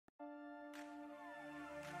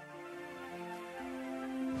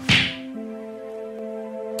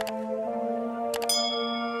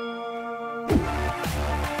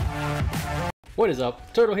What is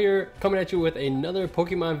up? Turtle here, coming at you with another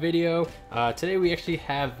Pokemon video. Today we actually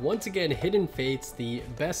have, once again, Hidden Fates, the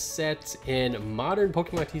best sets in modern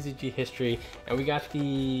Pokemon TCG history. And we got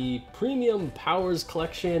the Premium Powers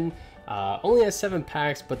Collection. Only has 7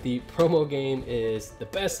 packs, but the promo game is the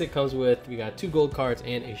best it comes with. We got 2 gold cards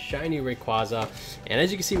and a shiny Rayquaza. And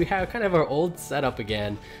as you can see, we have kind of our old setup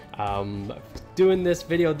again. Doing this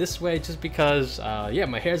video this way just because, yeah,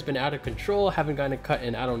 my hair's been out of control. Haven't gotten it cut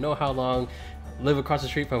in I don't know how long. Live across the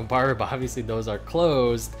street from a barber, but obviously those are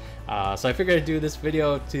closed. So I figured I'd do this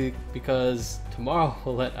video because tomorrow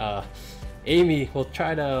we'll let Amy, we'll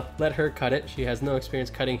try to let her cut it. She has no experience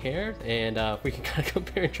cutting hair, and we can kind of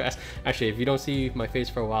compare and contrast. Actually, if you don't see my face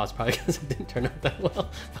for a while, it's probably because it didn't turn out that well,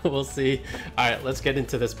 but we'll see. All right, let's get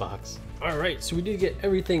into this box. All right, so we did get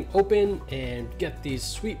everything open and get these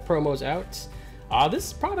sweet promos out.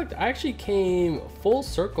 This product actually came full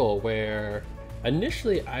circle where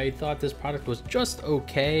initially I thought this product was just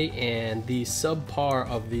okay, and the subpar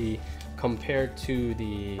of the compared to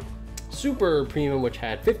the Super Premium, which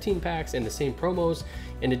had 15 packs and the same promos,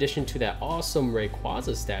 in addition to that awesome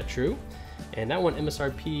Rayquaza statue. And that one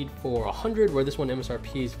MSRP'd for 100, where this one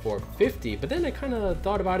MSRP's for 50. But then I kind of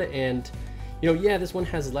thought about it, and you know, yeah, this one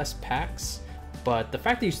has less packs, but the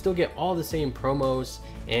fact that you still get all the same promos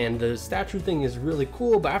and the statue thing is really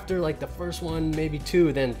cool. But after like the first one, maybe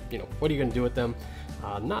 2, then you know, what are you gonna do with them?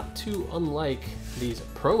 Not too unlike these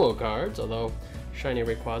promo cards, although shiny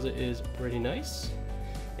Rayquaza is pretty nice.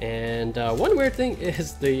 And one weird thing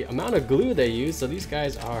is the amount of glue they use. So these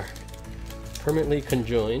guys are permanently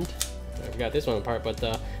conjoined. I forgot this one apart, but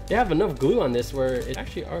they have enough glue on this where it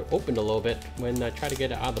actually opened a little bit when I try to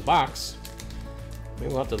get it out of the box.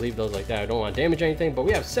 Maybe we'll have to leave those like that. I don't want to damage anything, but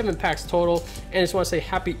we have 7 packs total. And I just want to say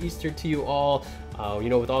happy Easter to you all. You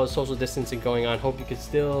know, with all the social distancing going on, hope you can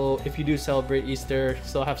still, if you do celebrate Easter,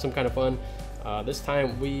 still have some kind of fun. This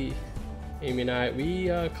time Amy and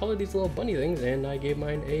I, colored these little bunny things, and I gave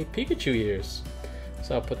mine a Pikachu ears.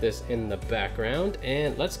 So I'll put this in the background,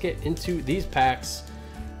 and let's get into these packs.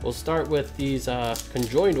 We'll start with these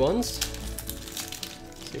conjoined ones.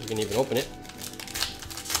 See if we can even open it.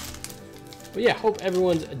 But yeah, hope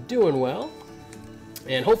everyone's doing well,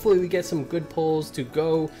 and hopefully we get some good pulls to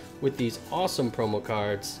go with these awesome promo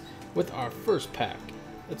cards with our first pack.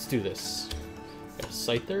 Let's do this. Got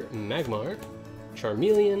Scyther, Magmar,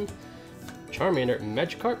 Charmeleon, Charmander,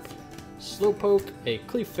 Magikarp, Slowpoke, a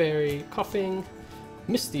Clefairy, Coughing,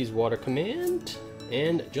 Misty's Water Command,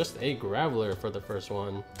 and just a Graveler for the first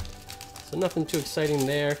one. So nothing too exciting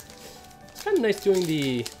there. It's kind of nice doing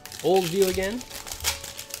the old view again.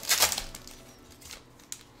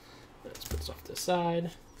 Let's put this off to the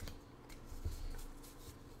side.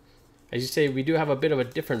 As you say, we do have a bit of a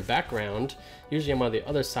different background. Usually I'm on the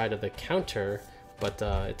other side of the counter, but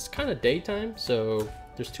it's kind of daytime, so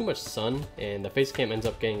there's too much sun, and the face cam ends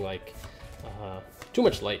up getting like too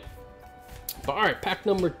much light. But all right, pack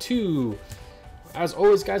number 2. As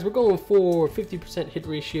always, guys, we're going for 50% hit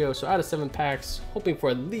ratio. So out of 7 packs, hoping for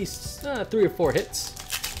at least 3 or 4 hits.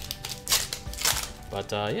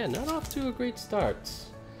 But yeah, not off to a great start.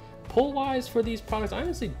 Pull-wise for these products, I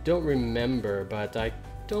honestly don't remember, but I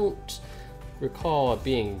don't recall it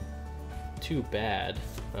being too bad.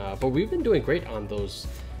 But we've been doing great on those.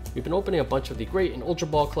 We've been opening a bunch of the Great and Ultra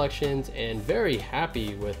Ball collections, and very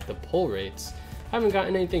happy with the pull rates. Haven't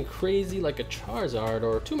gotten anything crazy like a Charizard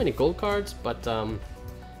or too many gold cards, but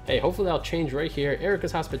hey, hopefully that'll change right here.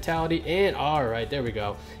 Erica's Hospitality, and all right, there we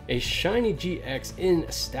go. A shiny GX in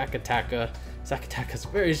Stakataka. Stakataka's a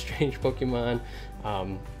very strange Pokemon,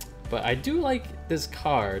 but I do like this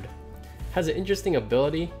card. Has an interesting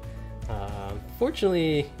ability.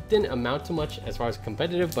 Fortunately, didn't amount to much as far as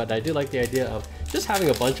competitive, but I do like the idea of just having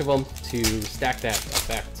a bunch of them to stack that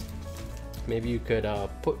effect. Maybe you could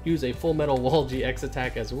use a Full Metal Wall GX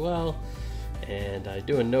attack as well, and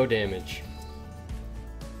doing no damage.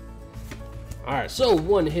 Alright, so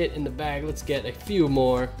 1 hit in the bag. Let's get a few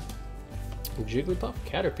more. Jigglypuff,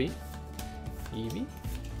 Caterpie, Eevee,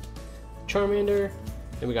 Charmander,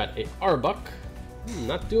 then we got a Arbok.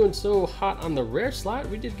 Not doing so hot on the rare slot.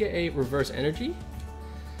 We did get a Reverse Energy.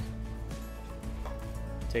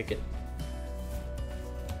 Take it.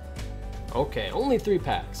 Okay, only 3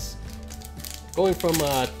 packs. Going from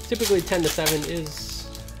typically 10 to 7 is,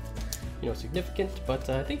 you know, significant, but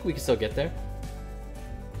I think we can still get there.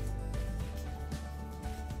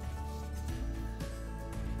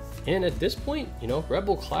 And at this point, you know,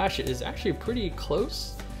 Rebel Clash is actually pretty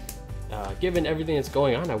close. Given everything that's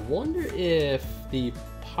going on, I wonder if the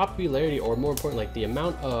popularity, or more important, like the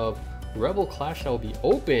amount of Rebel Clash that will be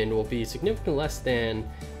opened will be significantly less than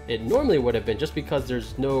it normally would have been, just because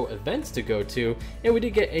there's no events to go to. And we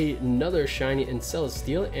did get another shiny in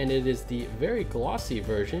Celesteal, and it is the very glossy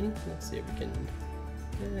version. Let's see if we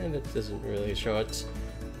can, that doesn't really show it,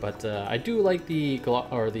 but I do like the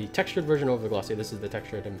textured version over the glossy. This is the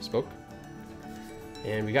textured, I misspoke.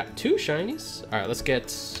 And we got 2 shinies. All right, let's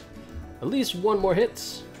get at least 1 more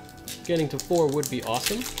hit. Getting to 4 would be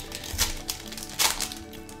awesome.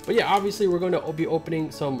 But yeah, obviously we're going to be opening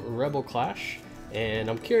some Rebel Clash, and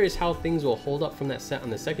I'm curious how things will hold up from that set on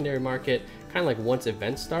the secondary market, kind of like once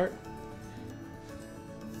events start,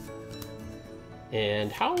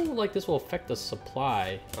 and how like this will affect the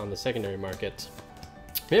supply on the secondary market.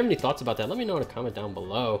 If you have any thoughts about that, let me know in a comment down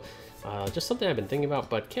below. Just something I've been thinking about,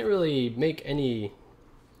 but can't really make any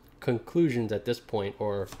conclusions at this point,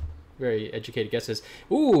 or very educated guesses.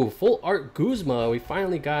 Ooh, full art Guzma. We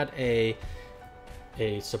finally got a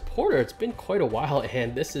supporter. It's been quite a while,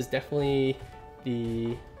 and this is definitely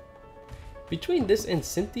between this and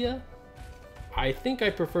Cynthia. I think I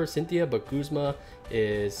prefer Cynthia, but Guzma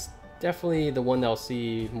is definitely the one that I'll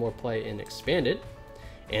see more play in Expanded,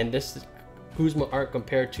 and this Guzma art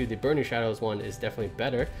compared to the Burning Shadows one is definitely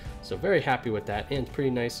better, so very happy with that, and pretty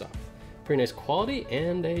nice quality,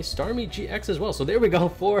 and a Starmie GX as well. So there we go,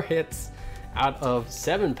 4 hits out of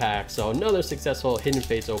 7 packs, so another successful Hidden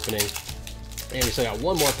Fates opening. And we still got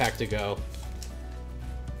 1 more pack to go.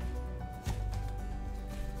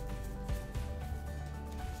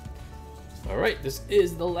 Alright, this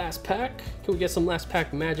is the last pack. Can we get some last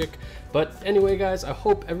pack magic? But anyway, guys, I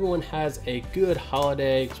hope everyone has a good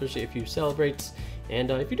holiday, especially if you celebrate. And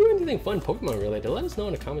if you do anything fun Pokemon related, let us know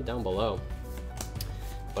in a comment down below.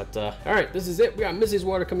 But alright, this is it. We got Missy's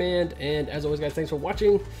Water Command. And as always, guys, thanks for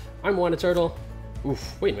watching. I'm Wanda Turtle.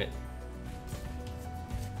 Oof, wait a minute.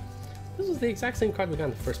 This was the exact same card we got in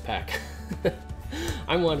the first pack.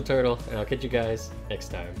 I'm Wanda Turtle, and I'll catch you guys next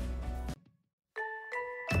time.